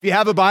If you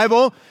have a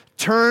Bible,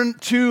 turn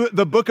to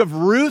the book of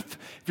Ruth.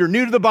 If you're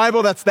new to the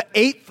Bible, that's the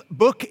 8th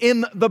book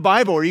in the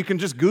Bible, or you can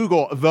just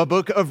Google the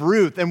book of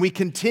Ruth. And we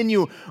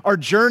continue our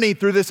journey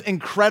through this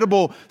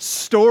incredible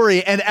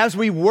story. And as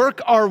we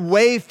work our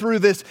way through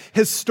this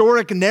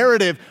historic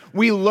narrative,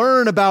 we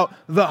learn about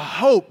the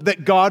hope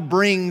that God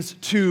brings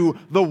to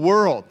the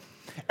world.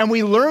 And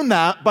we learn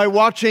that by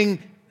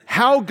watching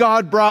how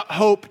God brought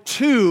hope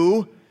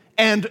to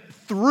and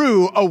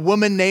through a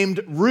woman named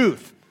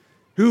Ruth,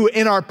 who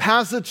in our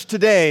passage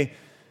today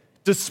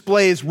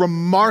displays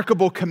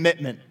remarkable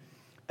commitment,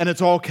 and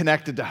it's all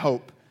connected to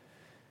hope.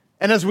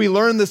 And as we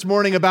learn this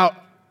morning about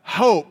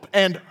hope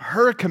and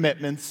her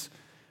commitments,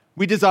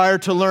 we desire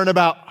to learn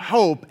about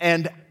hope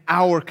and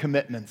our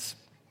commitments.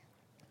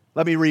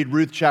 Let me read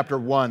Ruth chapter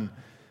 1,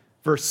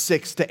 verse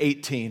 6 to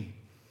 18.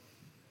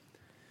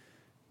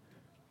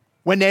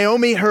 When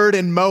Naomi heard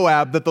in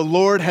Moab that the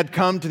Lord had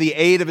come to the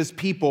aid of his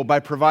people by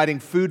providing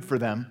food for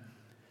them,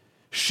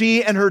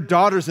 she and her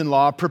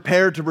daughters-in-law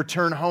prepared to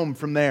return home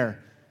from there.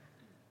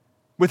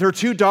 With her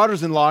 2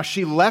 daughters-in-law,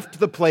 she left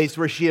the place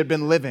where she had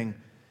been living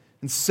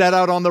and set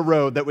out on the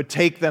road that would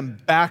take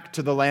them back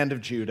to the land of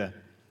Judah.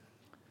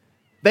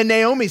 Then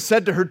Naomi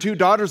said to her 2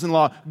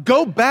 daughters-in-law,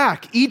 "Go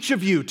back, each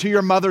of you, to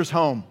your mother's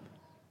home.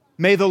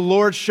 May the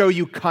Lord show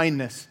you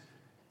kindness,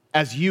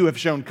 as you have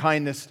shown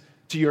kindness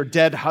to your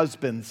dead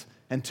husbands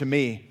and to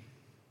me.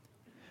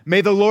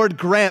 May the Lord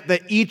grant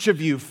that each of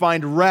you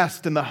find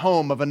rest in the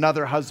home of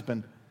another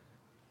husband."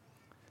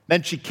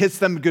 Then she kissed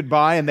them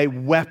goodbye, and they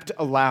wept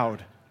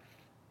aloud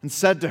and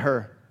said to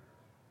her,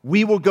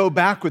 "We will go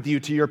back with you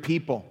to your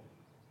people."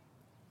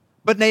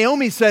 But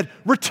Naomi said,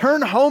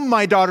 "Return home,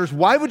 my daughters.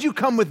 Why would you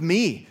come with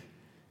me?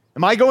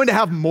 Am I going to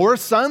have more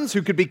sons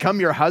who could become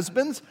your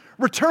husbands?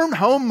 Return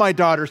home, my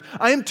daughters.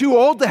 I am too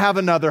old to have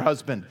another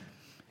husband.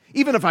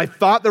 Even if I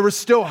thought there was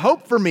still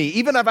hope for me,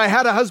 even if I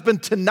had a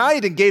husband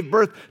tonight and gave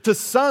birth to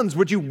sons,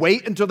 would you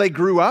wait until they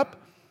grew up?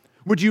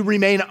 Would you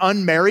remain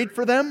unmarried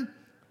for them?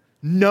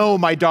 No,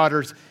 my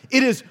daughters,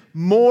 it is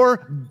more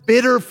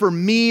bitter for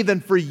me than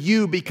for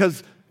you,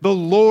 because the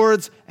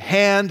Lord's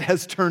hand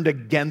has turned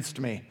against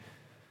me."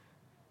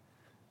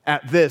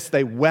 At this,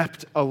 they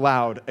wept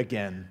aloud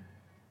again.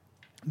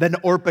 Then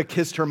Orpah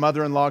kissed her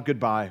mother-in-law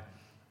goodbye,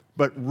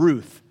 but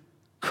Ruth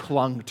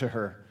clung to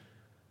her.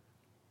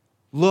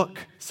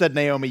 "Look," said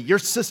Naomi, "your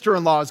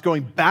sister-in-law is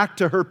going back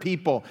to her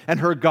people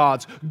and her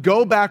gods.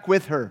 Go back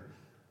with her."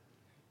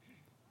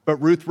 But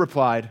Ruth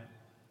replied,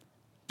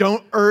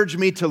 "Don't urge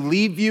me to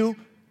leave you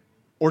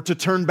or to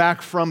turn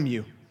back from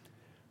you.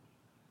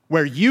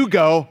 Where you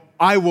go,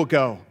 I will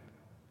go.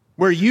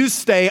 Where you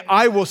stay,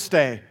 I will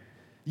stay.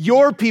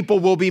 Your people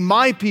will be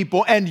my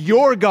people, and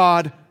your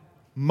God,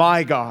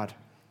 my God.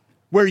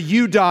 Where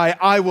you die,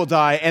 I will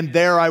die, and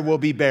there I will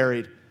be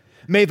buried.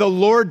 May the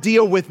Lord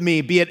deal with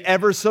me, be it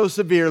ever so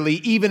severely,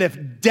 even if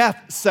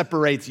death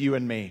separates you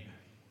and me."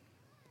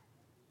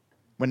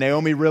 When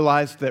Naomi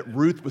realized that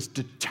Ruth was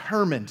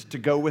determined to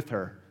go with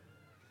her,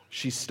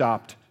 she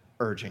stopped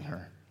urging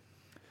her.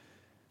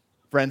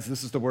 Friends,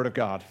 this is the word of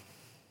God.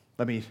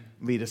 Let me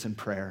lead us in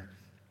prayer.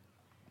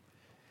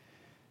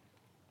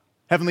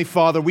 Heavenly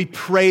Father, we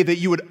pray that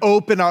you would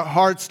open our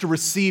hearts to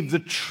receive the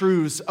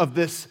truths of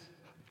this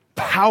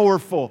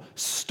powerful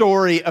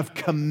story of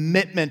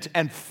commitment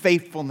and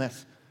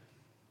faithfulness.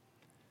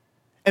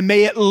 And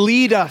may it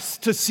lead us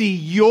to see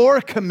your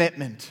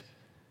commitment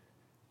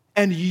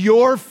and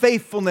your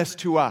faithfulness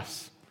to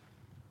us,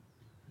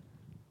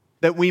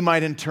 that we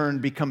might in turn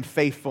become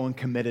faithful and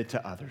committed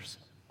to others.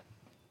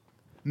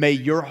 May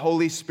your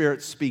Holy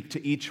Spirit speak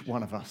to each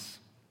one of us,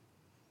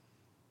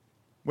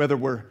 whether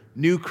we're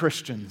new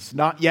Christians,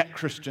 not yet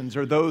Christians,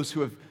 or those who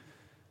have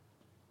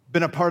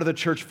been a part of the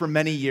church for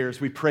many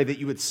years. We pray that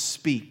you would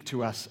speak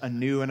to us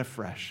anew and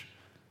afresh.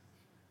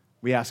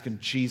 We ask in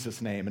Jesus'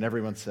 name. And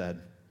everyone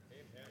said,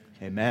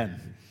 Amen.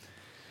 Amen.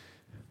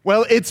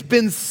 Well, it's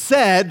been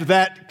said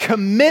that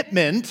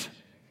commitment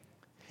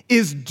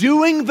is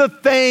doing the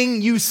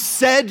thing you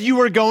said you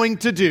were going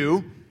to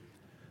do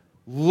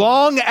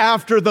long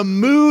after the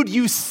mood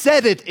you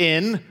said it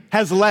in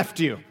has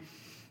left you.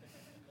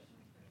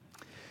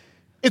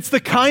 It's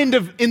the kind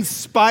of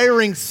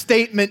inspiring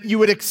statement you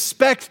would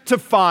expect to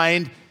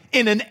find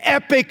in an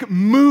epic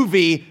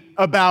movie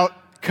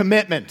about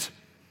commitment.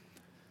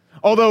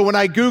 Although when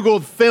I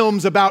Googled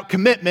films about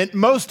commitment,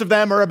 most of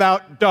them are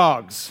about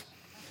dogs,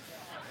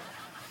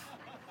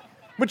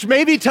 which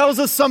maybe tells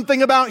us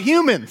something about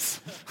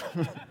humans.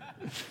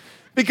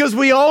 Because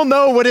we all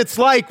know what it's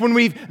like when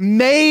we've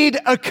made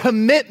a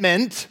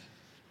commitment,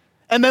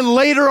 and then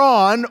later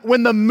on,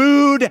 when the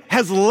mood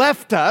has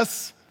left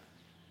us,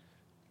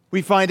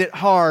 we find it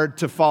hard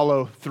to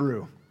follow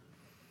through.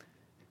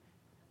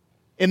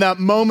 In that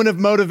moment of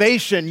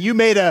motivation, you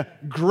made a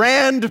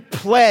grand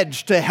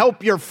pledge to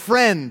help your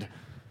friend,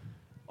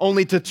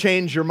 only to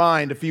change your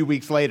mind a few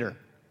weeks later.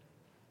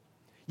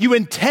 You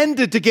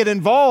intended to get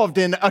involved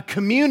in a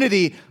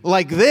community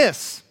like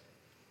this,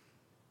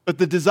 but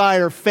the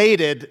desire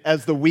faded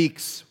as the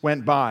weeks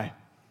went by.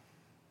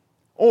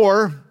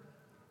 Or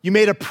You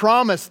made a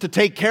promise to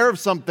take care of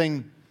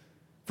something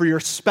for your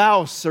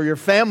spouse or your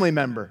family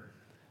member,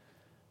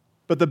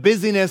 but the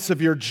busyness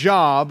of your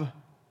job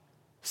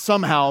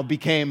somehow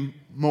became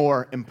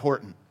more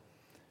important.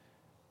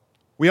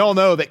 We all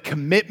know that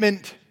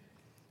commitment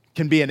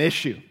can be an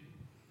issue.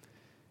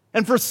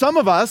 And for some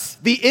of us,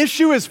 the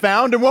issue is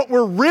found in what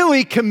we're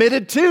really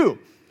committed to.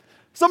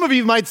 Some of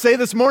you might say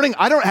this morning,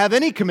 I don't have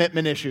any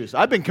commitment issues.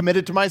 I've been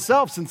committed to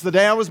myself since the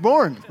day I was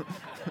born.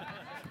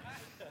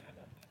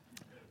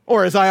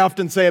 Or as I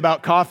often say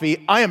about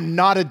coffee, I am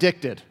not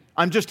addicted.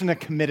 I'm just in a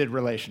committed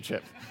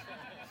relationship.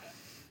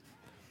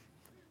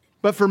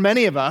 But for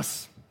many of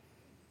us,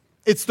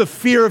 it's the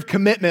fear of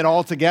commitment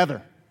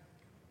altogether.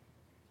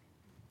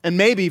 And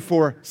maybe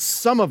for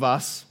some of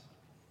us,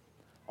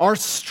 our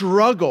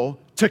struggle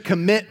to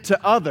commit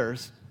to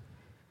others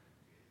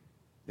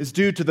is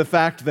due to the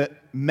fact that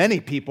many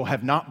people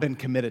have not been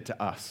committed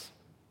to us.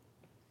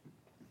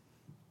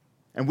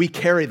 And we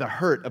carry the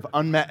hurt of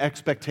unmet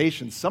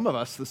expectations. Some of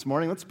us this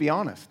morning, let's be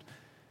honest,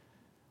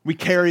 we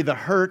carry the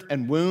hurt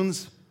and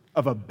wounds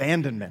of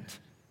abandonment.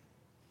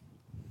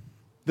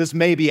 This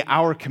may be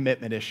our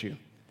commitment issue.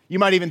 You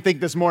might even think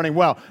this morning,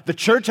 well, the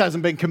church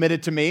hasn't been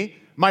committed to me.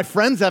 My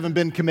friends haven't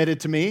been committed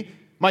to me.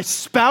 My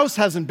spouse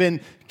hasn't been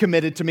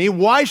committed to me.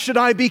 Why should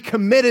I be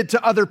committed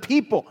to other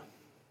people?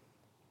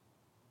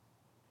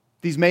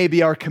 These may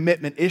be our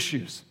commitment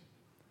issues.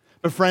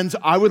 But friends,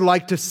 I would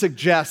like to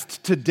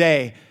suggest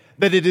today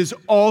that it is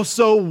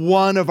also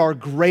one of our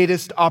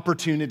greatest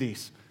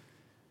opportunities.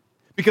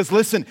 Because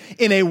listen,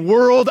 in a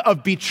world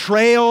of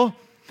betrayal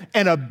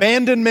and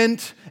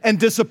abandonment and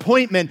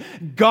disappointment,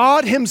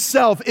 God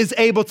Himself is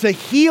able to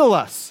heal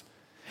us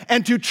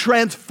and to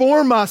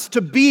transform us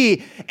to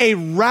be a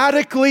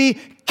radically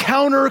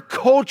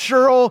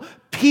countercultural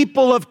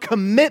people of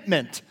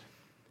commitment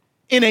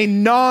in a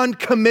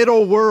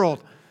non-committal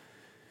world.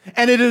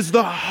 And it is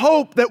the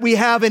hope that we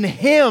have in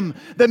Him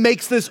that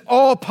makes this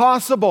all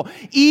possible,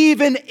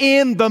 even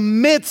in the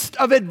midst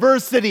of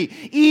adversity,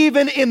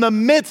 even in the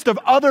midst of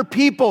other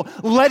people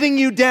letting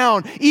you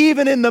down,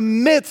 even in the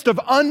midst of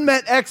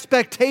unmet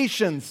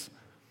expectations.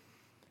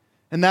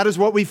 And that is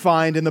what we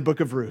find in the book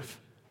of Ruth.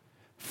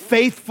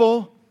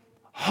 Faithful,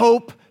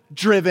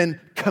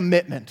 hope-driven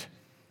commitment.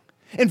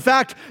 In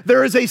fact,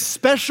 there is a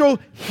special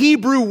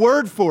Hebrew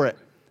word for it.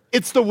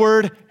 It's the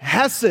word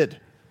hesed.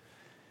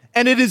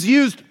 And it is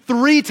used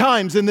 3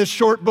 times in this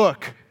short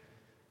book.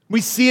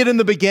 We see it in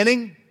the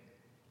beginning,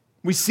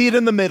 we see it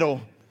in the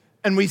middle,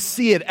 and we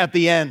see it at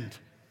the end.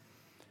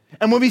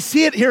 And when we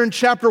see it here in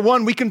chapter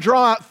 1, we can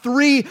draw out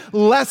 3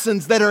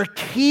 lessons that are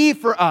key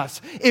for us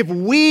if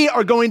we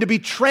are going to be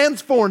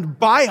transformed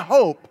by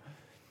hope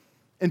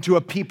into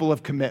a people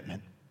of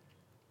commitment.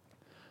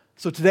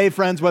 So today,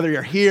 friends, whether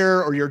you're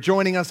here or you're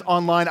joining us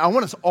online, I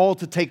want us all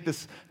to take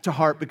this to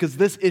heart because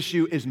this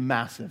issue is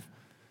massive.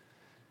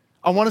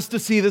 I want us to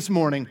see this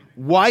morning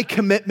why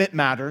commitment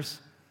matters,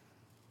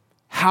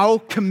 how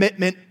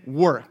commitment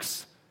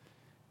works,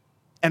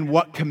 and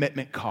what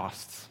commitment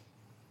costs.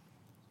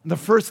 The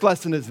first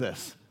lesson is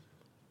this: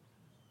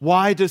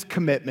 why does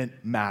commitment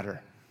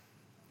matter?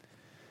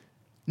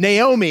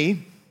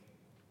 Naomi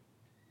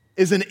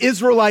is an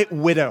Israelite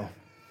widow.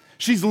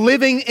 She's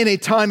living in a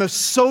time of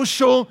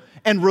social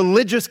and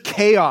religious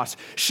chaos.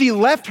 She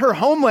left her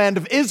homeland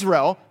of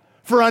Israel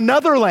for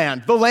another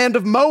land, the land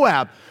of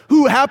Moab,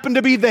 who happened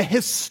to be the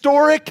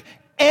historic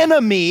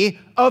enemy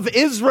of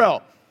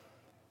Israel.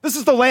 This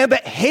is the land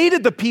that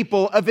hated the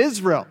people of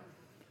Israel.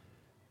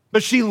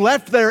 But she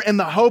left there in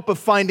the hope of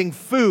finding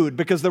food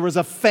because there was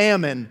a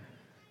famine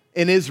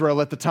in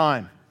Israel at the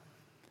time.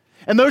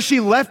 And though she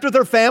left with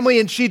her family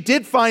and she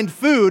did find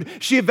food,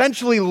 she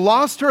eventually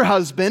lost her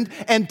husband,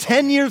 and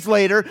 10 years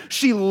later,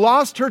 she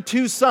lost her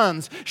 2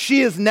 sons. She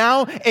is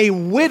now a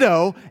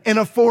widow in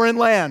a foreign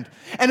land.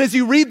 And as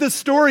you read this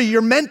story,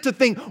 you're meant to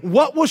think,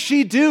 what will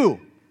she do?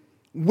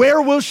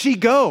 Where will she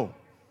go?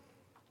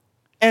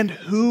 And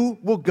who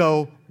will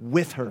go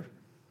with her?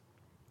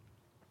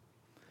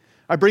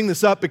 I bring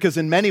this up because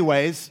in many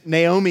ways,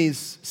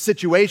 Naomi's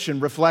situation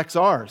reflects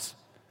ours.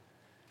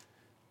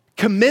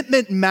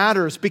 Commitment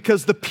matters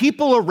because the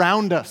people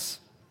around us,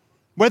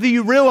 whether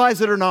you realize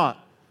it or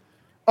not,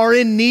 are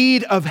in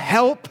need of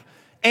help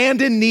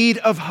and in need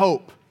of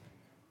hope.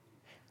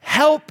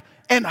 Help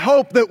and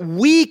hope that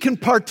we can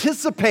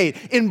participate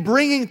in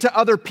bringing to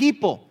other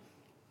people.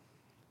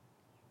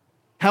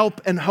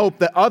 Help and hope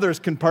that others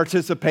can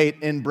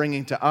participate in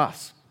bringing to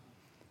us.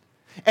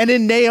 And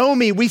in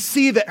Naomi, we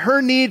see that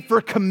her need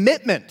for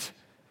commitment,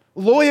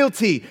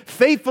 loyalty,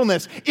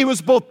 faithfulness, it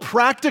was both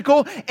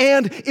practical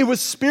and it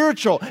was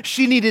spiritual.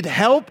 She needed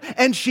help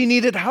and she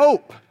needed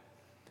hope.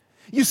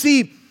 You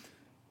see,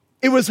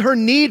 it was her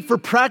need for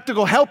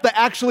practical help that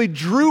actually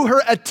drew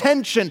her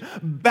attention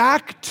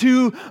back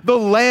to the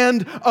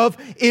land of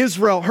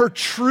Israel, her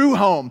true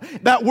home.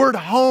 That word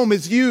home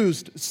is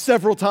used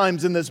several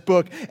times in this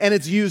book, and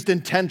it's used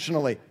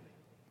intentionally.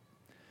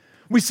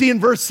 We see in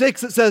verse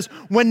 6, it says,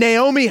 when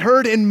Naomi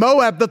heard in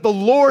Moab that the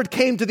Lord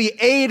came to the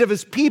aid of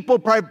his people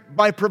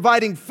by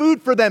providing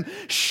food for them,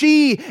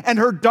 she and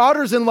her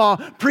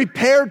daughters-in-law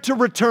prepared to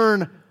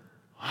return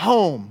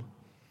home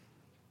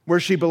where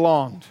she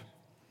belonged.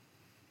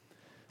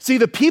 See,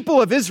 the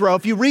people of Israel,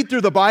 if you read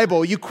through the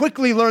Bible, you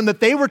quickly learn that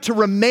they were to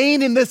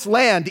remain in this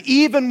land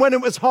even when it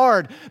was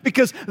hard,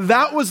 because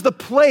that was the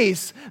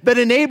place that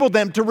enabled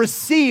them to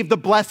receive the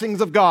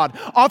blessings of God.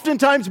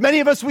 Oftentimes, many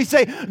of us, we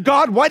say,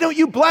 God, why don't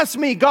you bless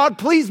me? God,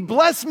 please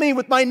bless me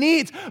with my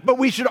needs. But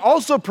we should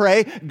also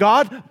pray,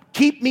 God,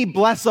 keep me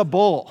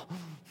blessable.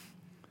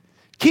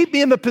 Keep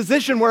me in the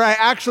position where I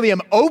actually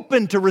am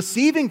open to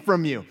receiving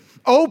from you,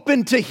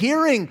 open to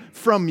hearing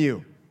from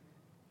you.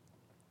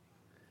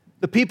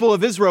 The people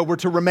of Israel were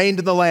to remain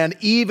in the land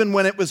even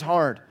when it was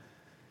hard.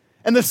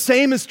 And the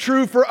same is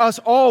true for us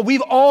all.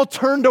 We've all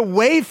turned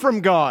away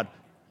from God.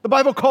 The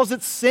Bible calls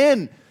it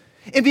sin,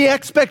 in the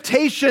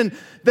expectation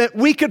that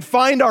we could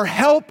find our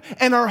help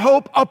and our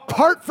hope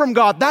apart from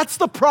God. That's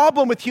the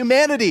problem with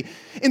humanity.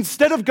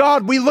 Instead of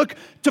God, we look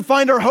to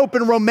find our hope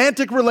in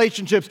romantic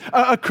relationships,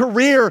 a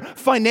career,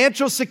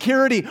 financial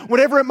security,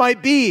 whatever it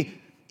might be.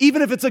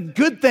 Even if it's a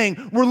good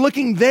thing, we're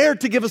looking there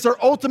to give us our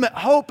ultimate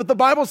hope. But the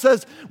Bible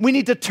says we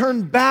need to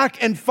turn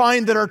back and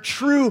find that our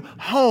true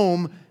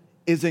home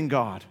is in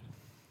God.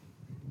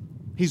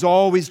 He's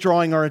always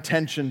drawing our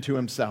attention to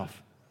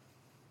himself.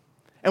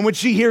 And when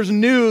she hears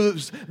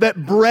news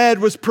that bread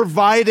was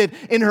provided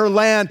in her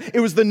land,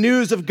 it was the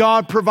news of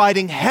God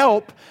providing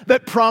help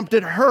that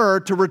prompted her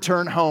to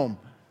return home.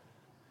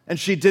 And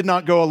she did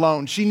not go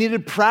alone. She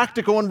needed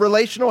practical and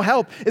relational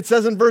help. It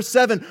says in verse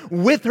 7,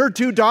 with her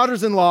 2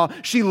 daughters-in-law,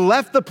 she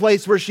left the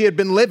place where she had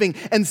been living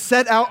and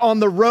set out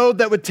on the road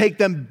that would take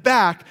them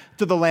back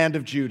to the land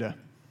of Judah.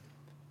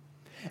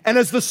 And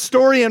as the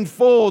story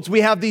unfolds,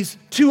 we have these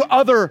 2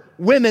 other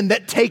women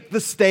that take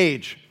the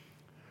stage.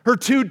 Her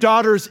 2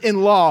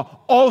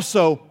 daughters-in-law,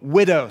 also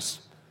widows,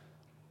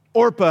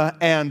 Orpah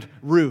and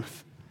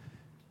Ruth.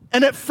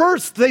 And at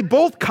first, they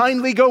both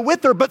kindly go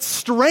with her, but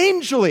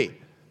strangely,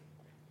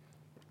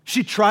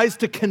 she tries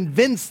to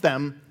convince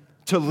them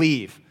to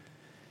leave.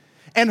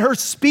 And her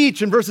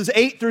speech in verses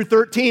 8 through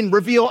 13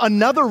 reveal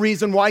another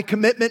reason why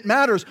commitment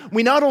matters.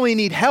 We not only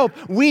need help,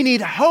 we need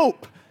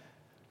hope.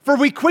 For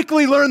we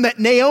quickly learn that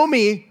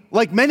Naomi,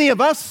 like many of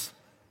us,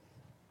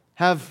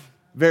 have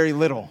very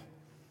little.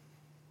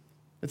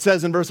 It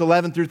says in verse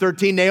 11 through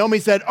 13, Naomi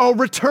said, "Oh,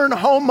 return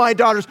home, my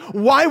daughters.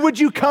 Why would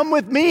you come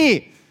with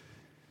me?"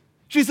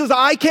 She says,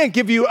 I can't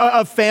give you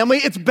a family.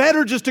 It's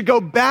better just to go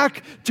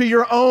back to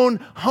your own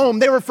home.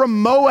 They were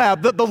from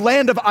Moab, the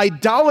land of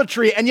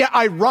idolatry. And yet,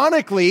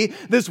 ironically,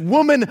 this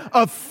woman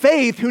of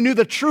faith who knew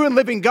the true and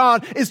living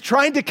God is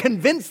trying to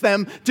convince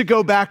them to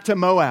go back to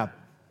Moab.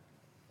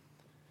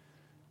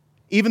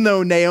 Even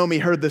though Naomi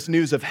heard this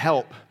news of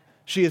help,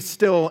 she is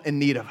still in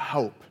need of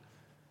hope.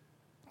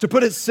 To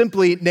put it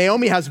simply,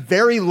 Naomi has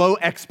very low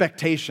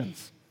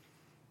expectations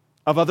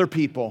of other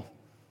people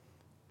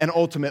and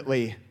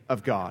ultimately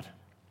of God.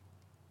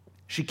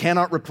 She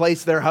cannot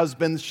replace their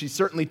husbands. She's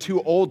certainly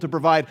too old to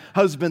provide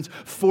husbands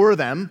for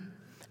them.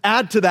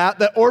 Add to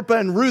that Orpah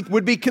and Ruth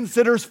would be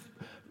considered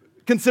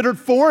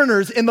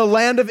foreigners in the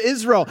land of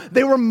Israel.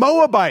 They were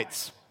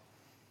Moabites.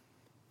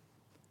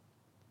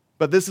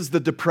 But this is the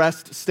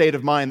depressed state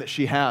of mind that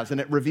she has, and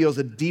it reveals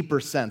a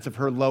deeper sense of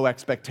her low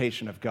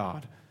expectation of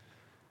God.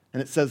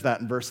 And it says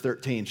that in verse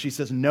 13. She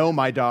says, "No,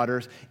 my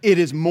daughters, it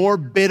is more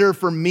bitter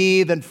for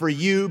me than for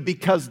you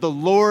because the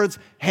Lord's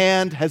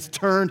hand has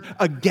turned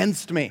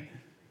against me."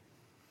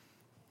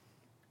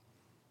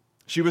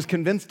 She was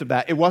convinced of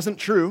that. It wasn't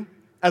true,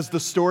 as the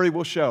story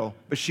will show,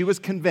 but she was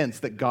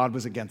convinced that God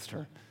was against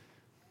her.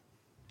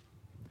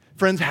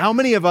 Friends, how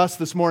many of us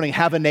this morning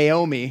have a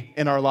Naomi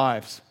in our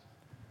lives?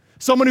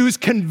 Someone who's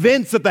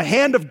convinced that the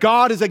hand of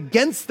God is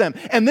against them.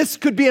 And this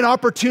could be an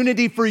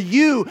opportunity for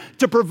you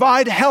to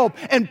provide help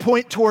and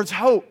point towards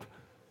hope.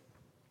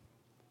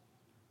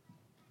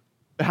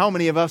 But how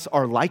many of us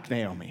are like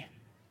Naomi?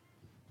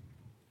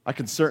 I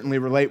can certainly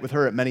relate with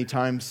her at many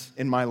times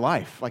in my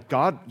life. Like,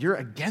 God, you're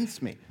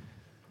against me.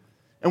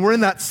 And we're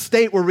in that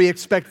state where we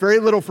expect very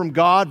little from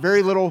God,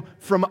 very little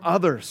from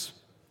others.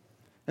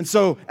 And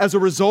so, as a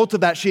result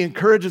of that, she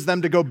encourages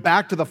them to go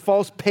back to the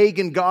false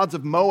pagan gods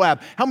of Moab.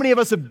 How many of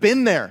us have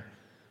been there?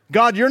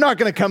 God, you're not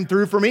going to come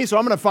through for me, so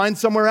I'm going to find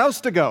somewhere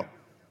else to go.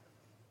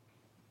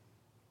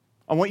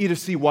 I want you to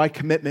see why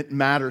commitment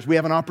matters. We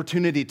have an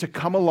opportunity to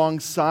come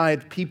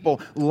alongside people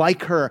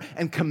like her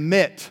and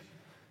commit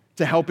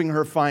to helping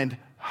her find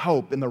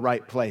hope in the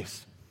right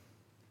place.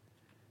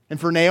 And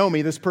for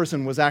Naomi, this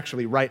person was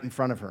actually right in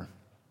front of her.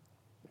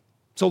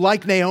 So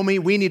like Naomi,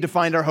 we need to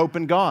find our hope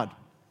in God.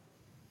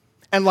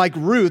 And like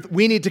Ruth,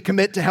 we need to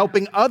commit to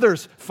helping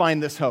others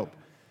find this hope.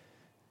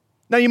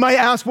 Now you might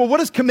ask, well, what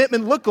does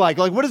commitment look like?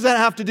 Like, what does that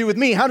have to do with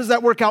me? How does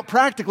that work out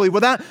practically? Well,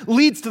 that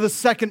leads to the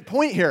second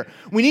point here.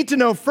 We need to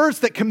know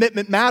first that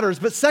commitment matters,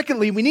 but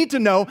secondly, we need to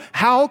know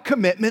how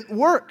commitment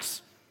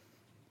works.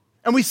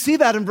 And we see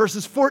that in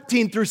verses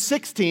 14 through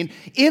 16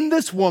 in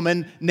this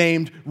woman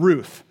named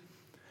Ruth.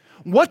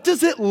 What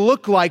does it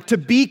look like to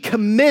be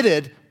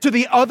committed to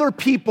the other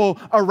people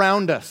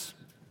around us?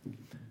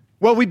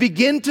 Well, we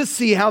begin to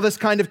see how this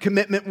kind of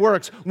commitment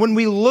works when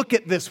we look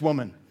at this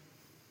woman.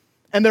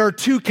 And there are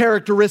two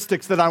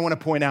characteristics that I want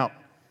to point out.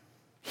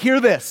 Hear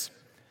this.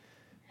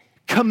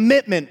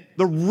 Commitment,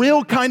 the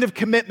real kind of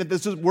commitment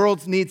this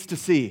world needs to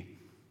see,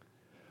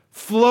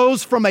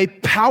 flows from a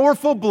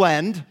powerful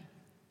blend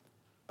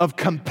of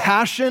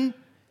compassion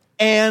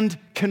and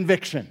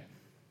conviction.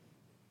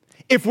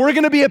 If we're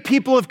going to be a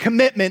people of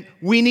commitment,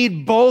 we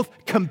need both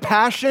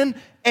compassion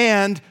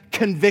and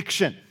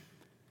conviction.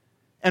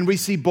 And we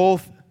see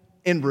both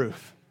in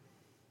Ruth.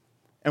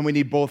 And we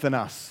need both in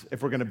us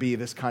if we're going to be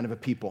this kind of a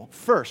people.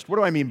 First, what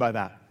do I mean by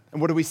that?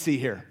 And what do we see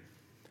here?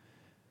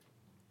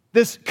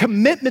 This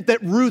commitment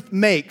that Ruth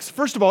makes,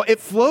 first of all, it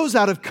flows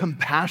out of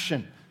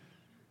compassion.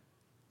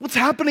 What's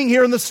happening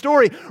here in the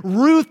story?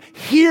 Ruth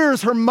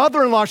hears her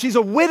mother-in-law. She's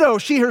a widow.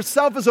 She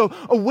herself is a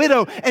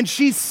widow, and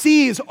she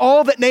sees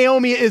all that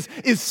Naomi is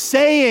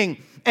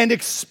saying and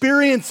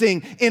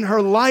experiencing in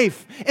her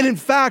life. And in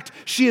fact,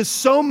 she is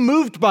so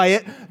moved by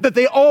it that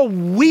they all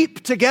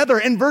weep together.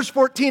 In verse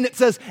 14, it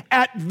says,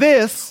 at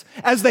this,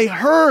 as they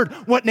heard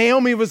what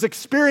Naomi was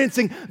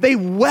experiencing, they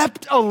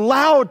wept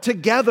aloud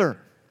together.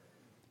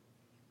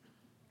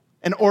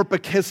 And Orpah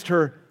kissed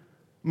her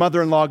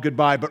mother-in-law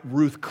goodbye, but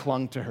Ruth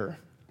clung to her.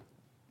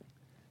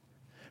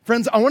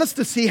 Friends, I want us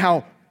to see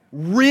how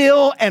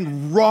real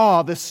and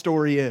raw this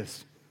story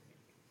is.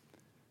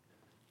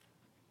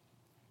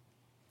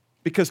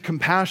 Because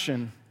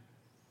compassion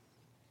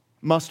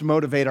must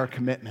motivate our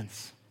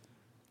commitments,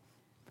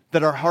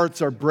 that our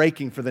hearts are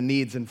breaking for the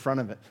needs in front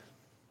of it.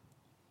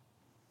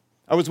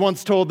 I was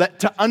once told that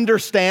to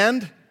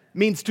understand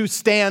means to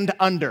stand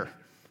under.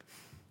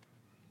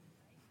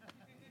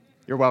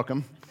 You're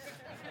welcome.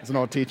 As an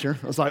old teacher,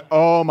 I was like,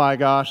 oh my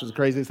gosh, it's the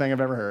craziest thing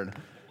I've ever heard.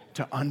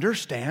 To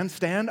understand,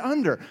 stand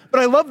under. But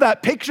I love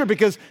that picture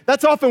because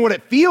that's often what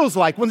it feels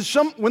like. When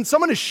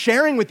someone is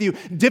sharing with you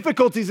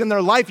difficulties in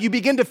their life, you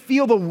begin to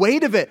feel the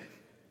weight of it.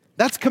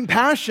 That's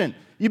compassion.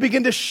 You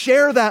begin to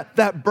share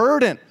that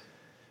burden.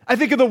 I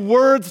think of the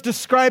words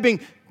describing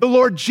the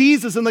Lord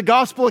Jesus in the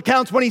gospel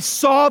accounts when he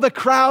saw the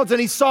crowds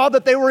and he saw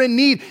that they were in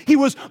need. He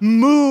was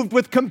moved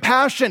with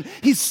compassion.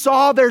 He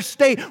saw their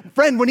state.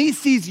 Friend, when he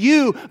sees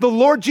you, the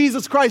Lord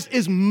Jesus Christ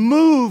is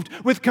moved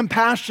with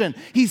compassion.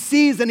 He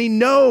sees and he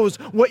knows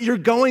what you're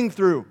going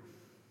through.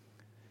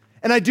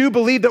 And I do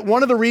believe that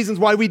one of the reasons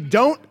why we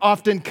don't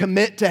often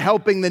commit to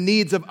helping the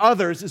needs of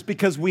others is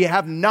because we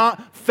have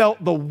not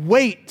felt the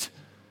weight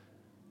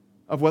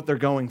of what they're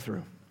going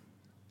through.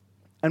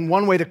 And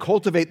one way to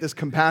cultivate this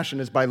compassion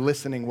is by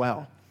listening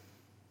well.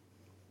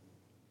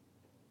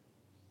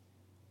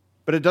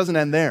 But it doesn't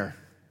end there.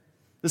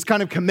 This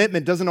kind of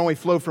commitment doesn't only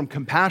flow from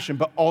compassion,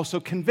 but also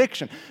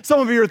conviction. Some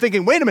of you are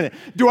thinking, wait a minute,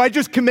 do I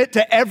just commit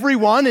to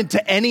everyone and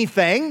to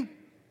anything?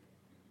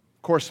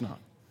 Of course not.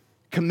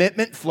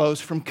 Commitment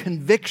flows from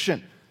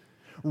conviction.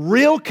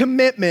 Real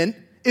commitment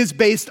is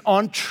based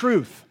on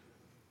truth.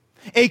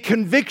 A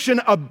conviction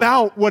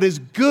about what is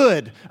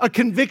good, a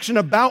conviction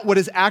about what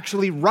is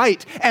actually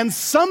right. And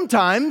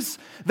sometimes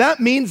that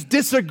means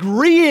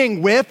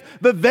disagreeing with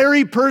the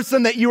very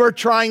person that you are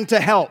trying to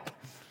help.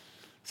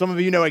 Some of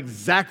you know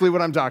exactly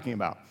what I'm talking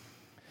about.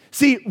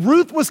 See,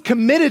 Ruth was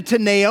committed to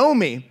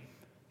Naomi.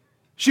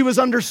 She was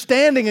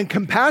understanding and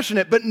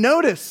compassionate, but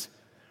notice,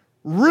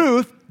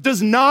 Ruth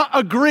does not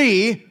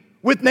agree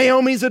with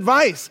Naomi's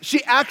advice.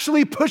 She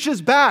actually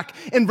pushes back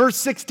in verse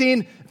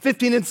 16,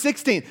 15, and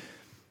 16.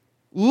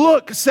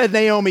 Look, said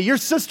Naomi, your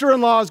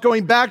sister-in-law is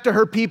going back to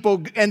her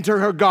people and to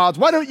her gods.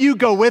 Why don't you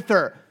go with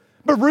her?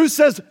 But Ruth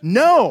says,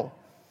 no,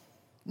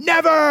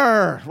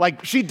 never.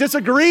 Like she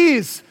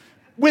disagrees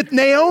with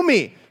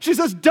Naomi. She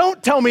says,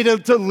 don't tell me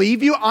to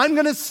leave you. I'm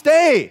going to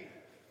stay.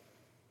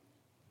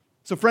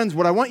 So friends,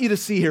 what I want you to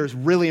see here is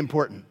really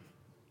important.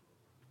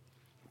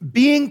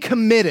 Being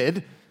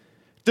committed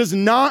does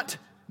not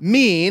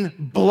mean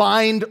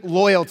blind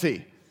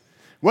loyalty.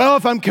 Well,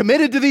 if I'm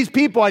committed to these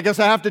people, I guess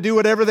I have to do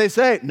whatever they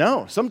say.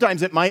 No,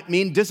 sometimes it might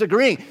mean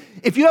disagreeing.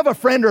 If you have a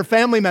friend or a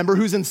family member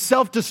who's in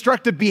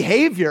self-destructive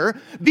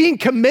behavior, being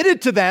committed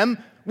to them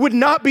would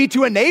not be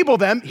to enable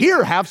them,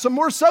 here, have some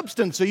more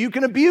substance so you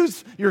can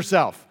abuse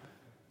yourself.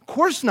 Of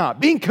course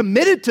not. Being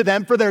committed to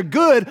them for their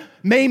good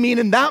may mean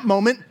in that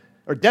moment,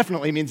 or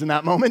definitely means in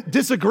that moment,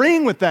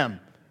 disagreeing with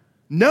them.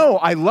 No,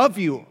 I love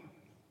you.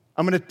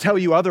 I'm going to tell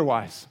you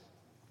otherwise.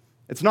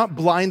 It's not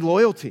blind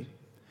loyalty.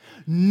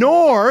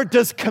 Nor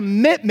does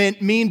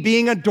commitment mean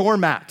being a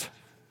doormat.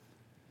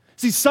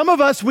 See, some of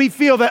us, we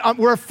feel that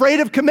we're afraid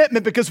of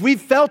commitment because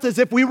we've felt as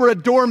if we were a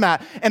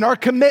doormat. And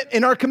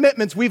in our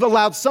commitments, we've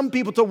allowed some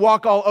people to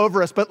walk all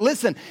over us. But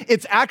listen,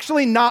 it's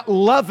actually not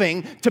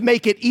loving to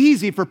make it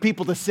easy for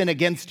people to sin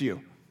against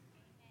you.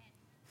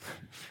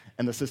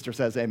 And the sister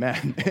says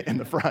amen in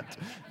the front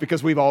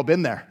because we've all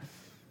been there.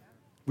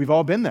 We've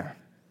all been there.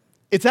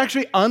 It's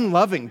actually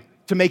unloving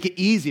to make it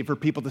easy for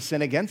people to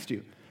sin against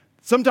you.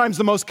 Sometimes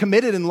the most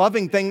committed and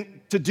loving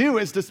thing to do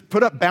is to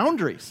put up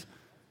boundaries.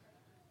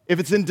 If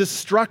it's in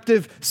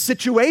destructive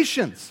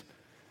situations,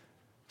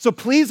 So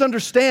please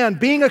understand,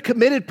 being a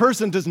committed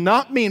person does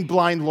not mean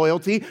blind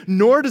loyalty,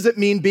 nor does it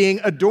mean being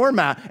a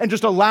doormat and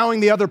just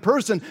allowing the other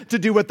person to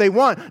do what they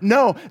want.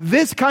 No,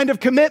 this kind of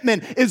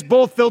commitment is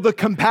both filled with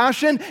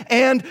compassion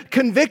and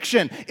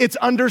conviction. It's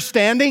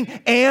understanding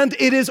and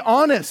it is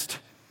honest.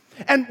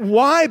 And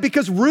why?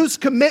 Because Ruth's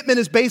commitment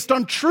is based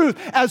on truth.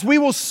 As we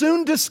will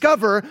soon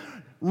discover,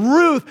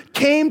 Ruth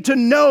came to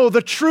know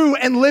the true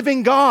and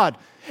living God.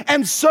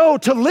 And so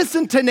to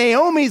listen to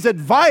Naomi's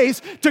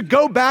advice to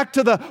go back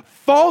to the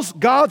false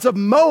gods of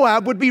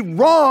Moab would be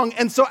wrong.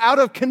 And so out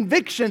of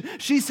conviction,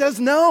 she says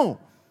no.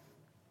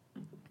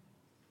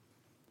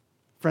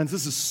 Friends,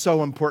 this is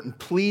so important.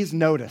 Please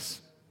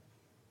notice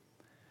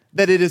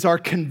that it is our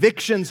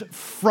convictions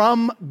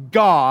from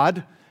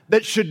God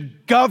that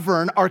should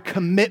govern our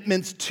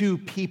commitments to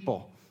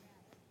people.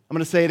 I'm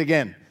going to say it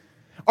again.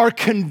 Our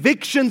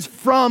convictions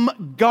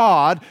from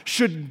God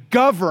should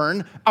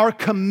govern our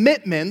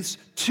commitments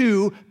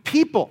to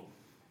people.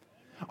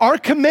 Our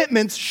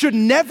commitments should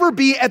never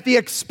be at the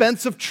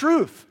expense of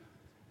truth.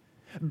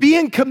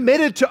 Being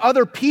committed to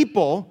other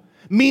people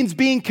means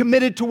being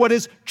committed to what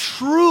is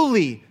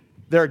truly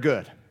their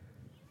good.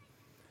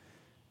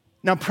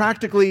 Now,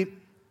 practically,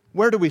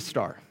 where do we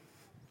start?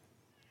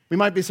 We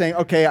might be saying,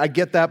 okay, I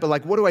get that,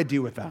 but what do I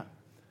do with that?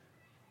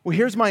 Well,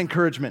 here's my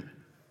encouragement.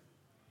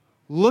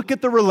 Look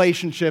at the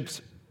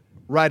relationships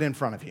right in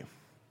front of you.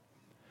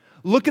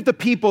 Look at the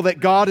people that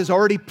God has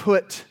already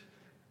put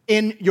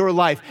in your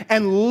life,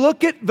 and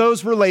look at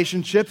those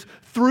relationships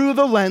through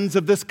the lens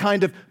of this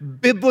kind of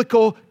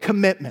biblical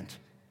commitment.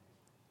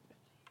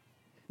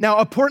 Now,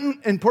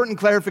 important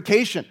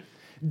clarification.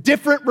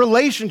 Different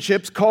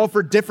relationships call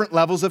for different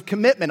levels of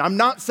commitment. I'm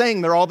not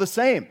saying they're all the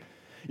same.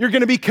 You're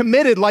going to be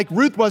committed like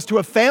Ruth was to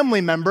a family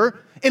member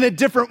in a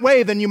different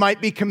way than you might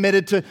be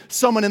committed to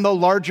someone in the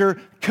larger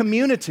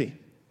community.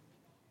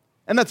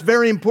 And that's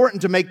very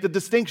important to make the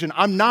distinction.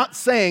 I'm not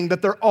saying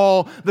that they're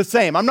all the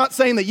same. I'm not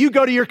saying that you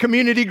go to your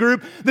community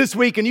group this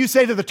week and you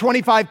say to the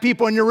 25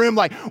 people in your room,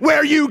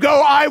 where you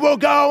go, I will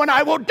go, and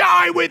I will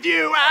die with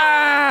you.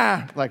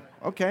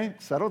 Okay,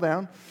 settle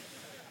down.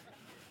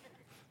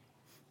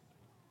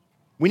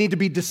 We need to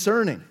be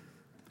discerning.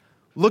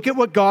 Look at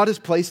what God has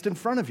placed in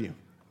front of you.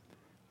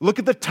 Look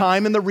at the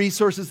time and the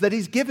resources that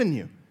He's given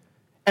you.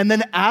 And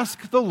then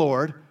ask the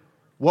Lord,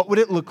 what would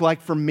it look like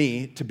for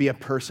me to be a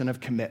person of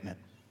commitment?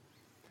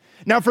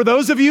 Now, for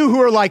those of you who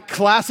are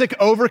classic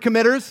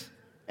overcommitters,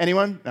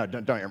 anyone? No,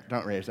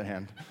 don't raise a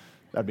hand.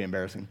 That'd be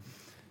embarrassing.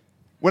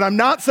 What I'm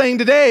not saying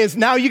today is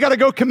now you got to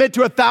go commit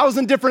to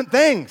 1,000 different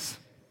things.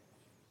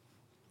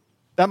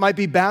 That might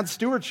be bad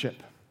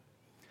stewardship.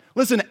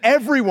 Listen,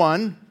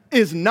 everyone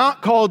is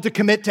not called to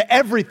commit to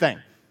everything,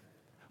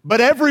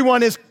 but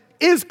everyone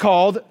is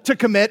called to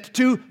commit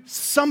to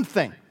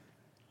something.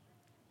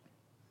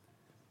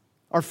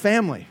 Our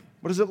family,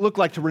 what does it look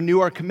like to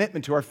renew our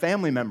commitment to our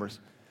family members?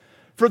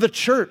 For the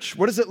church,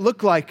 what does it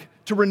look like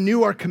to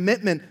renew our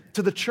commitment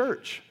to the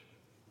church,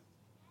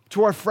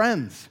 to our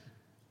friends?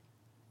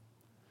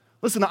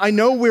 Listen, I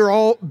know we're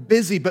all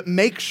busy, but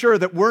make sure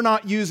that we're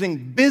not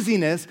using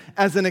busyness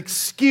as an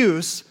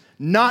excuse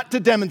not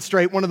to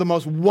demonstrate one of the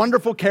most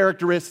wonderful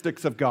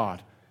characteristics of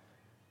God,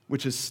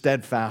 which is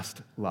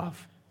steadfast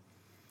love.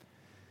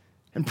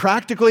 And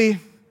practically,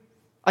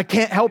 I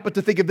can't help but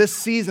to think of this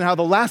season, how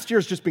the last year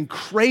has just been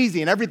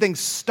crazy and everything's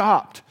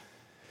stopped.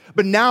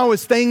 But now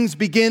as things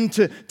begin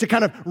to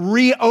kind of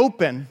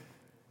reopen,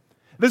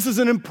 this is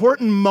an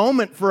important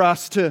moment for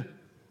us to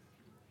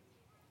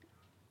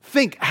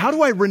think, how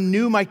do I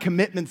renew my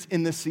commitments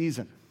in this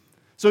season?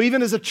 So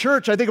even as a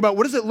church, I think about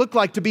what does it look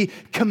like to be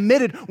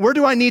committed? Where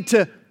do I need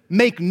to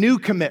make new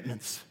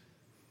commitments?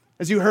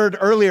 As you heard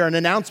earlier, an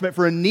announcement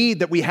for a need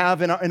that we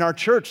have in our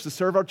church to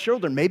serve our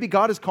children. Maybe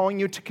God is calling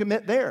you to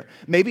commit there.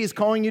 Maybe He's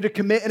calling you to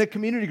commit in a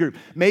community group.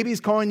 Maybe He's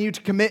calling you to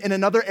commit in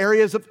another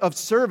areas of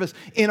service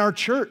in our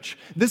church.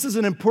 This is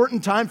an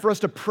important time for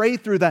us to pray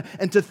through that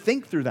and to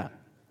think through that.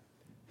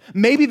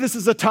 Maybe this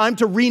is a time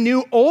to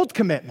renew old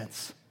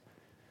commitments.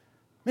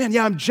 Man,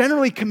 yeah, I'm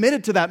generally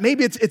committed to that.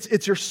 Maybe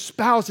it's your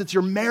spouse, it's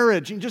your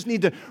marriage. You just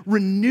need to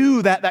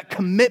renew that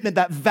commitment,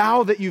 that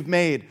vow that you've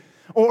made.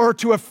 Or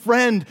to a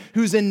friend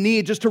who's in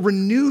need, just to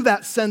renew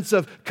that sense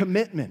of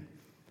commitment.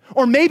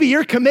 Or maybe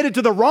you're committed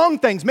to the wrong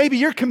things. Maybe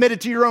you're committed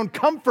to your own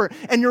comfort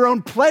and your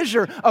own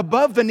pleasure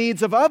above the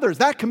needs of others.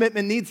 That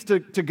commitment needs to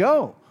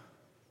go.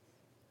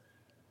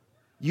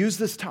 Use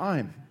this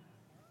time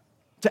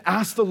to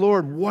ask the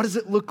Lord, what does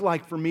it look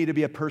like for me to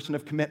be a person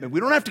of commitment?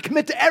 We don't have to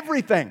commit to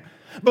everything.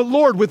 But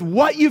Lord, with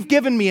what you've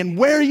given me and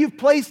where you've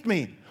placed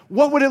me,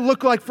 what would it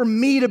look like for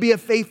me to be a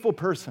faithful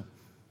person?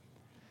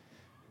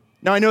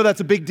 Now, I know that's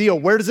a big deal.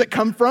 Where does it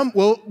come from?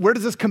 Well, where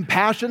does this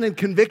compassion and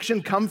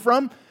conviction come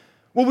from?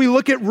 Well, we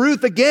look at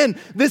Ruth again.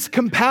 This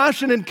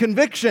compassion and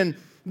conviction,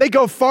 they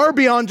go far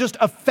beyond just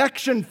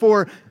affection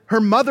for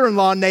her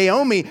mother-in-law,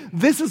 Naomi.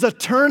 This is a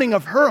turning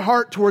of her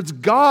heart towards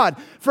God.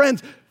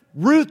 Friends,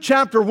 Ruth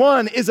chapter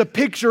 1 is a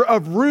picture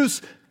of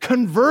Ruth's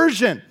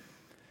conversion.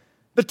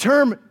 The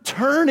term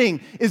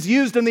turning is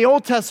used in the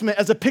Old Testament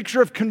as a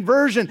picture of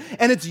conversion,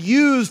 and it's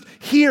used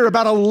here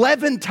about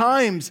 11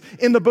 times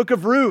in the book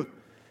of Ruth.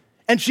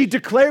 And she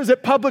declares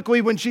it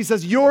publicly when she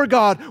says, "Your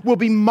God will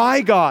be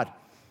my God."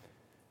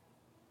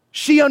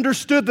 She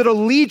understood that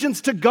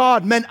allegiance to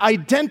God meant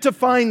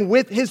identifying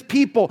with his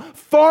people.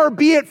 Far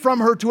be it from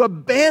her to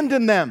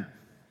abandon them.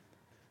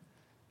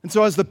 And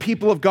so as the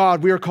people of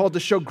God, we are called to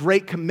show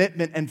great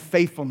commitment and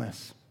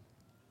faithfulness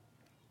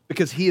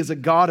because he is a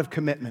God of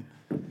commitment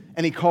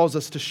and he calls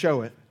us to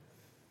show it.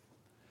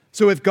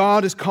 So if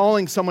God is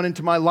calling someone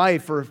into my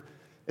life, or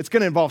it's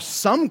going to involve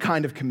some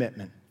kind of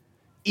commitment,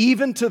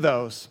 even to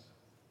those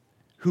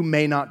who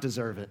may not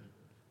deserve it,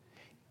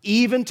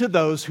 even to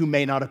those who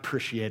may not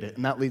appreciate it.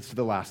 And that leads to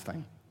the last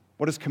thing.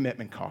 What does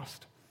commitment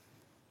cost?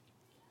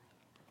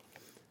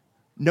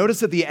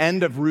 Notice at the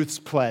end of Ruth's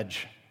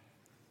pledge,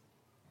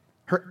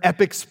 her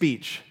epic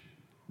speech,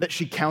 that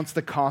she counts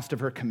the cost of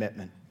her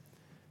commitment.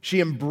 She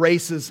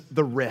embraces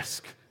the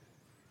risk.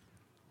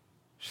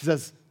 She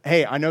says,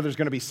 hey, I know there's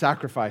going to be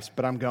sacrifice,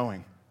 but I'm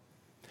going.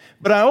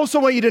 But I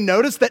also want you to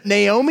notice that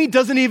Naomi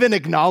doesn't even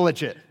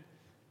acknowledge it.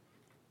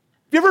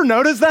 You ever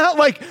notice that?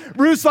 Like,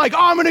 Ruth's like, oh,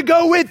 I'm going to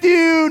go with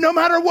you no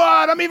matter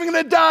what. I'm even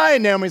going to die.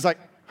 And Naomi's like,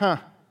 huh.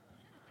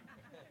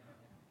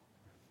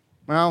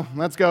 Well,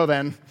 let's go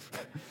then.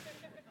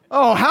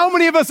 Oh, how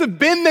many of us have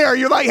been there?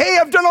 You're like, hey,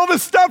 I've done all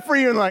this stuff for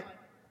you. And like,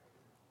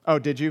 oh,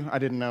 did you? I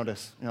didn't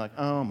notice. You're like,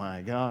 oh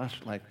my gosh.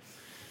 Like,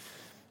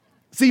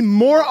 see,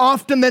 more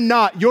often than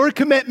not, your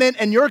commitment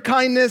and your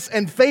kindness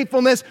and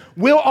faithfulness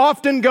will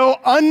often go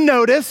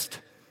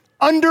unnoticed,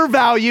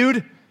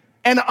 undervalued,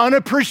 and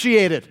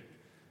unappreciated.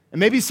 And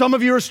maybe some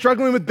of you are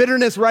struggling with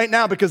bitterness right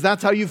now because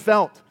that's how you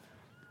felt.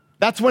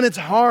 That's when it's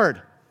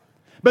hard.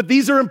 But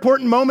these are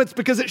important moments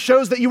because it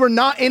shows that you are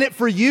not in it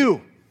for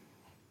you.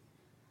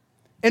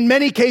 In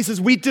many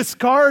cases, we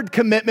discard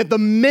commitment the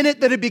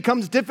minute that it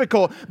becomes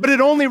difficult, but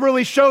it only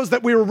really shows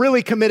that we were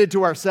really committed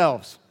to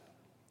ourselves.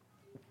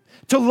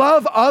 To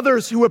love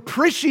others who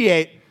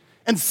appreciate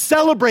and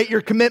celebrate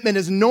your commitment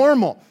is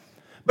normal,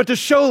 but to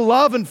show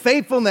love and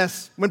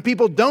faithfulness when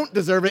people don't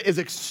deserve it is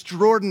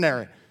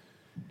extraordinary.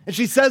 And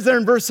she says there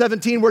in verse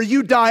 17, where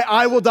you die,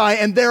 I will die,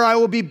 and there I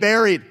will be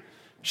buried.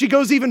 She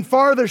goes even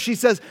farther. She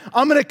says,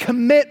 I'm going to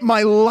commit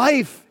my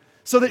life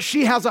so that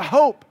she has a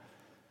hope.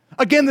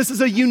 Again, this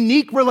is a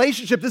unique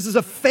relationship. This is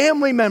a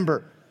family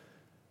member.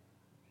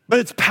 But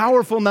it's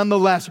powerful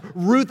nonetheless.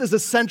 Ruth is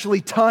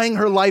essentially tying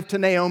her life to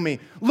Naomi.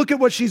 Look at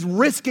what she's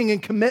risking in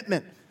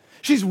commitment.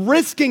 She's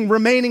risking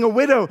remaining a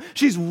widow.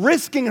 She's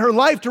risking her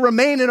life to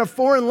remain in a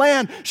foreign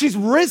land. She's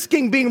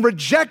risking being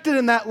rejected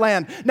in that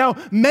land. Now,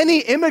 many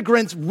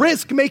immigrants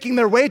risk making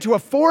their way to a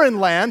foreign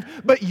land,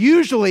 but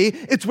usually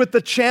it's with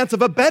the chance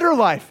of a better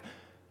life.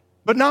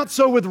 But not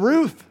so with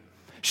Ruth.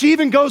 She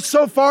even goes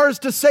so far as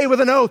to say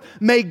with an oath,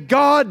 may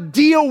God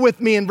deal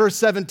with me in verse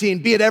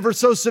 17, be it ever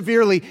so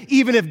severely,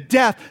 even if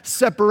death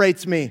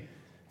separates me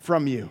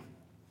from you.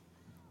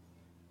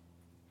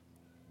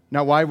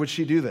 Now, why would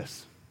she do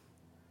this?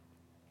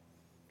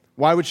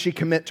 Why would she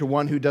commit to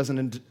one who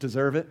doesn't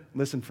deserve it?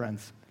 Listen,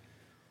 friends,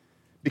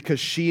 because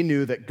she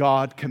knew that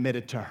God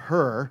committed to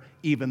her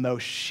even though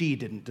she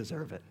didn't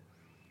deserve it.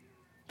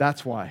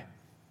 That's why.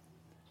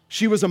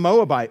 She was a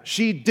Moabite.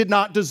 She did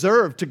not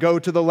deserve to go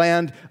to the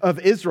land of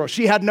Israel.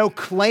 She had no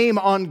claim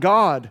on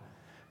God.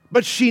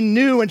 But she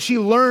knew and she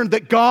learned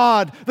that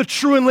God, the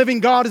true and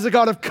living God, is a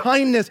God of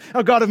kindness,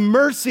 a God of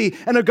mercy,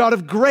 and a God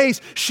of grace.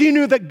 She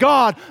knew that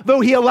God, though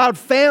he allowed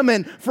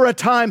famine for a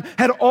time,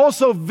 had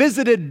also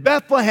visited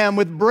Bethlehem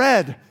with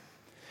bread.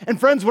 And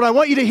friends, what I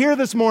want you to hear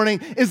this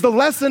morning is the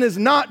lesson is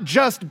not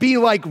just be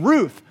like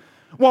Ruth.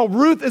 While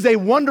Ruth is a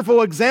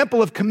wonderful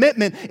example of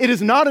commitment, it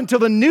is not until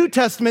the New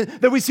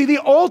Testament that we see the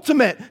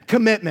ultimate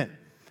commitment.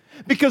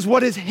 Because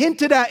what is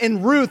hinted at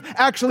in Ruth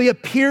actually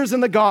appears in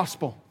the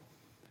gospel.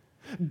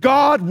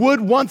 God would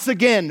once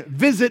again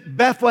visit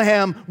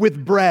Bethlehem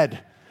with bread.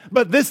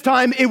 But this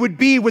time it would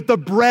be with the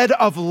bread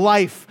of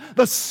life,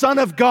 the Son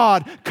of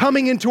God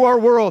coming into our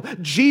world,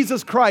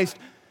 Jesus Christ,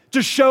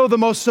 to show the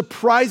most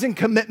surprising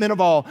commitment of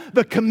all,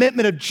 the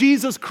commitment of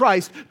Jesus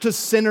Christ to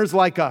sinners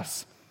like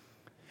us.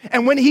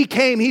 And when he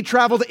came, he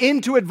traveled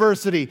into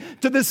adversity,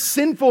 to this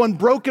sinful and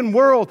broken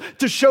world,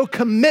 to show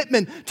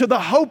commitment to the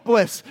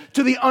hopeless,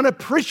 to the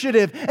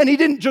unappreciative. And he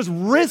didn't just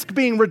risk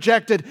being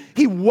rejected,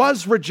 he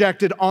was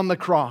rejected on the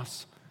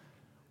cross,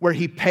 where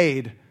he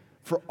paid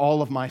for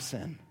all of my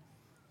sin,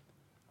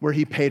 where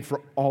he paid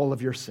for all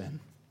of your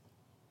sin.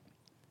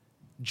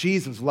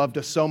 Jesus loved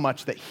us so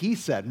much that he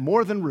said,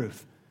 more than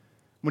Ruth,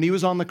 when he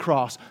was on the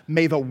cross,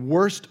 may the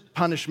worst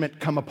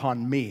punishment come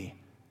upon me,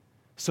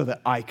 so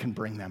that I can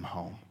bring them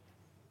home.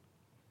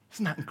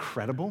 Isn't that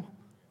incredible?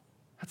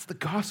 That's the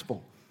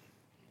gospel.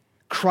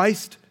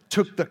 Christ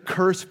took the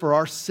curse for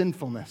our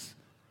sinfulness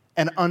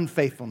and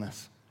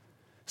unfaithfulness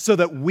so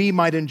that we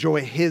might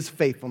enjoy his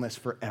faithfulness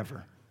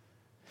forever.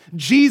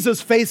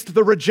 Jesus faced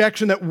the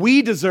rejection that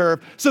we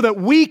deserve so that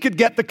we could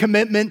get the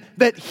commitment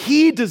that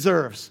he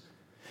deserves.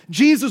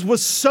 Jesus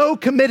was so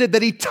committed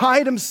that he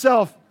tied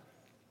himself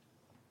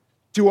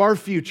to our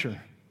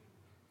future,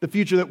 the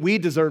future that we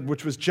deserved,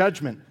 which was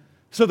judgment,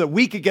 so that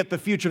we could get the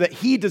future that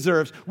he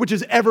deserves, which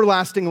is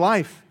everlasting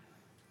life.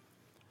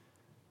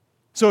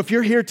 So if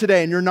you're here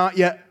today and you're not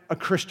yet a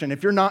Christian,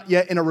 if you're not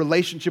yet in a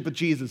relationship with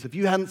Jesus, if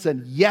you hadn't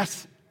said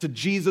yes to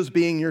Jesus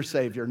being your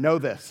Savior, know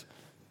this.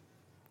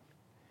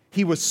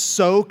 He was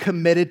so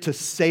committed to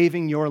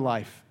saving your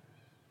life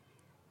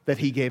that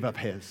he gave up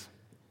his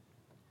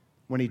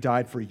when he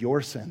died for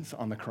your sins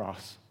on the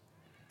cross.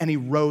 And he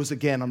rose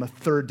again on the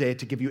third day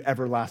to give you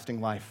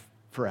everlasting life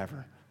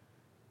forever.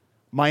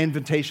 My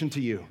invitation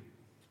to you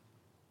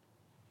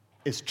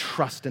is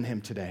trust in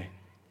him today.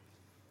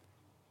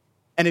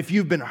 And if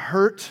you've been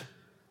hurt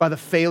by the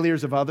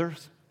failures of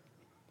others,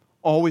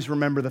 always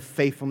remember the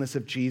faithfulness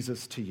of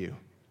Jesus to you.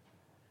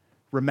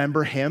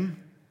 Remember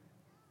him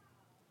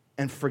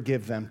and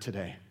forgive them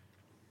today.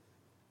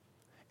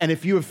 And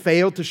if you have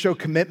failed to show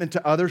commitment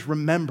to others,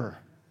 remember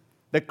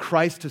that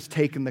Christ has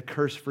taken the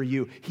curse for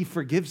you. He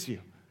forgives you,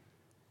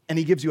 and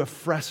he gives you a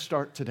fresh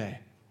start today.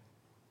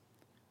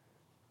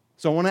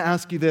 So I want to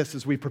ask you this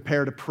as we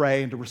prepare to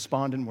pray and to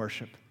respond in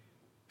worship.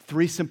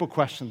 3 simple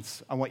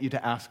questions I want you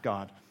to ask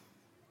God.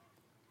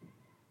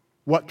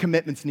 What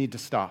commitments need to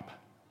stop?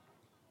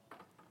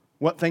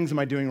 What things am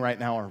I doing right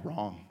now are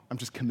wrong? I'm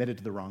just committed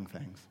to the wrong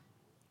things.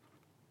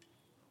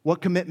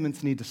 What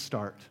commitments need to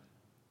start?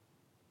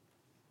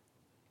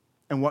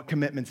 And what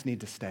commitments need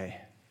to stay?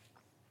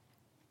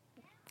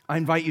 I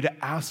invite you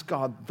to ask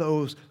God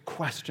those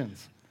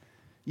questions.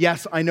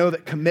 Yes, I know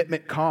that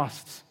commitment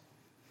costs,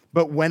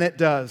 but when it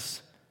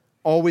does,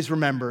 always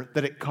remember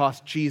that it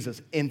cost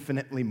Jesus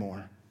infinitely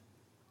more,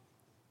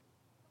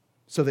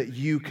 so that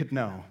you could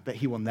know that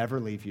he will never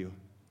leave you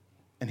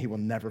and he will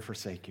never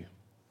forsake you.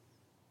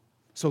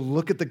 So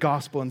look at the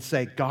gospel and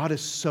say, God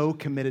is so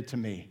committed to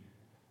me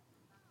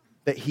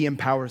that he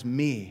empowers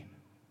me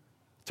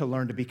to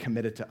learn to be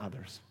committed to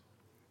others.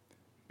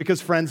 Because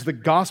friends, the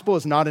gospel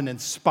is not an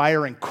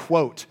inspiring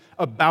quote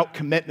about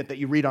commitment that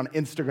you read on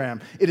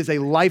Instagram. It is a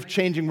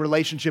life-changing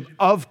relationship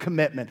of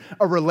commitment,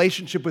 a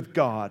relationship with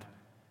God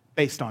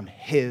based on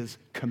his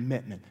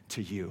commitment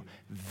to you.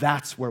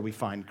 That's where we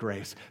find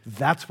grace.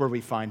 That's where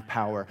we find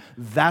power.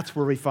 That's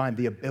where we find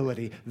the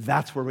ability.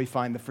 That's where we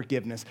find the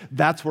forgiveness.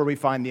 That's where we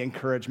find the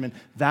encouragement.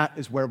 That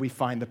is where we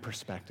find the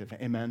perspective.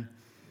 Amen.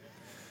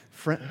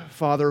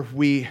 Father,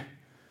 we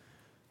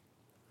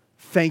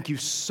thank you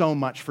so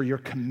much for your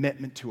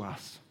commitment to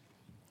us.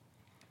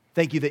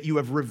 Thank you that you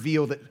have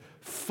revealed it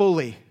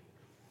fully.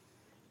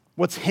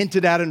 What's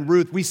hinted at in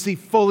Ruth, we see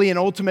fully and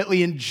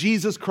ultimately in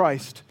Jesus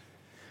Christ,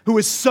 who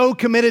is so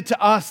committed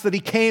to us that he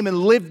came and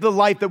lived the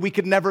life that we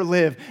could never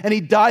live. And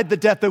he died the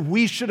death that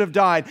we should have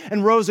died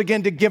and rose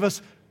again to give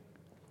us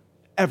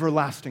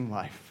everlasting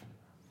life.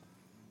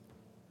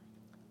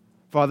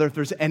 Father, if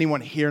there's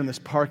anyone here in this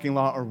parking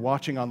lot or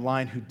watching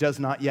online who does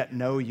not yet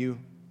know you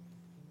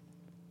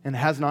and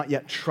has not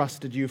yet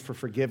trusted you for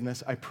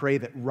forgiveness, I pray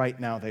that right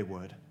now they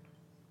would.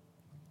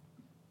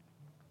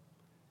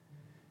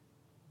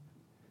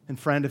 And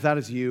friend, if that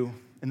is you,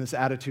 in this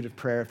attitude of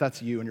prayer, if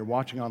that's you and you're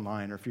watching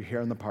online or if you're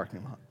here in the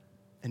parking lot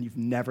and you've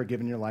never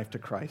given your life to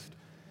Christ,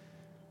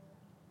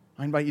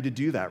 I invite you to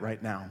do that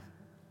right now.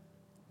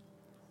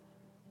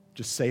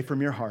 Just say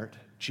from your heart,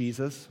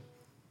 Jesus,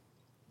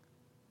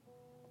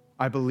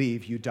 I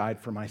believe you died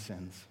for my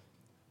sins.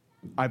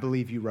 I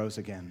believe you rose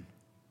again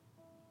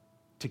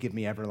to give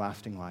me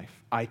everlasting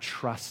life. I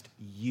trust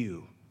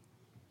you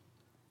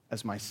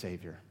as my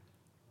Savior.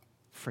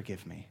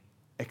 Forgive me.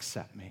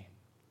 Accept me.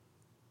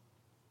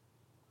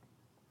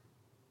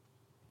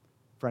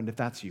 Friend, if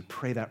that's you,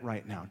 pray that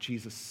right now.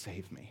 Jesus,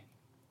 save me.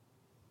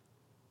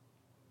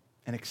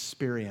 And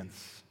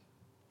experience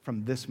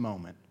from this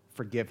moment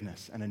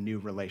forgiveness and a new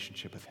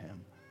relationship with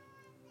him.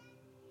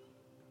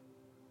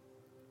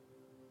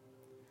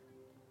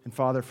 And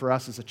Father, for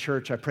us as a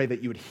church, I pray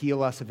that you would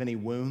heal us of any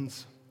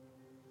wounds,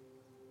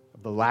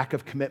 of the lack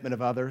of commitment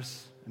of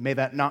others. And may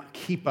that not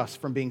keep us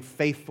from being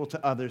faithful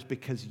to others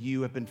because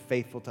you have been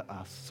faithful to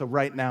us. So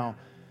right now,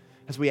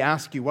 as we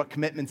ask you what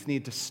commitments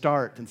need to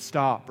start and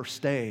stop or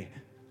stay,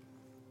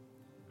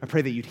 I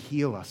pray that you'd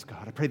heal us,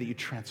 God. I pray that you'd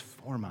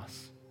transform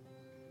us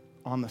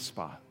on the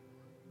spot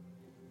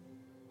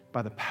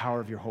by the power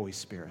of your Holy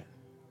Spirit.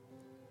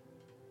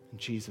 In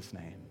Jesus'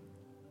 name,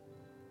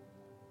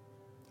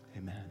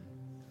 amen.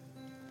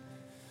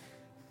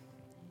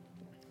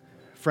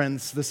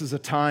 Friends, this is a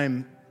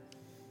time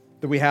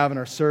that we have in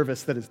our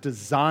service that is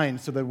designed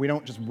so that we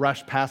don't just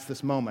rush past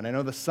this moment. I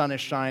know the sun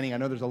is shining. I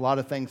know there's a lot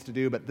of things to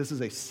do, but this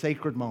is a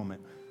sacred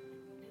moment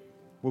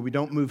where we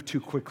don't move too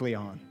quickly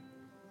on.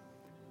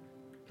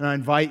 And I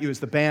invite you as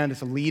the band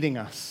is leading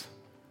us,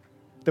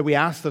 that we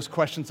ask those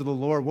questions of the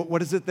Lord.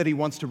 What is it that he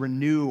wants to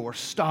renew or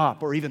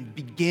stop or even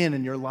begin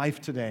in your life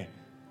today?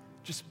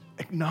 Just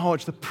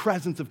acknowledge the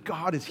presence of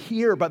God is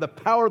here by the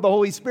power of the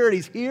Holy Spirit.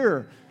 He's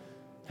here.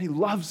 He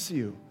loves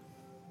you.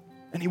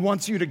 And he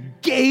wants you to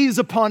gaze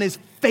upon his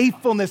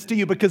faithfulness to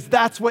you because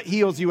that's what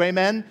heals you,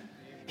 amen?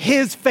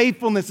 His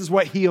faithfulness is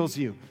what heals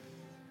you.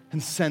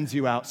 and sends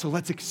you out. So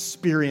let's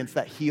experience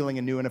that healing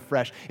anew and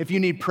afresh. If you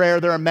need prayer,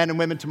 there are men and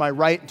women to my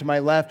right and to my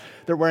left.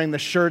 They're wearing the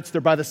shirts.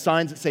 They're by the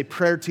signs that say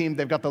prayer team.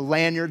 They've got the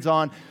lanyards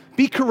on.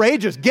 Be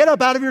courageous. Get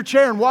up out of your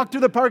chair and walk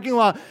through the parking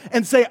lot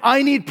and say,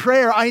 I need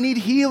prayer. I need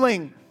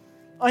healing.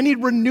 I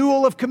need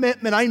renewal of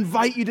commitment. I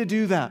invite you to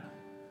do that.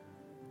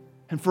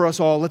 And for us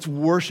all, let's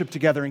worship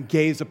together and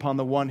gaze upon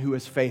the one who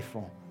is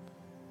faithful,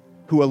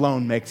 who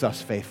alone makes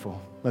us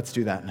faithful. Let's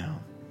do that now.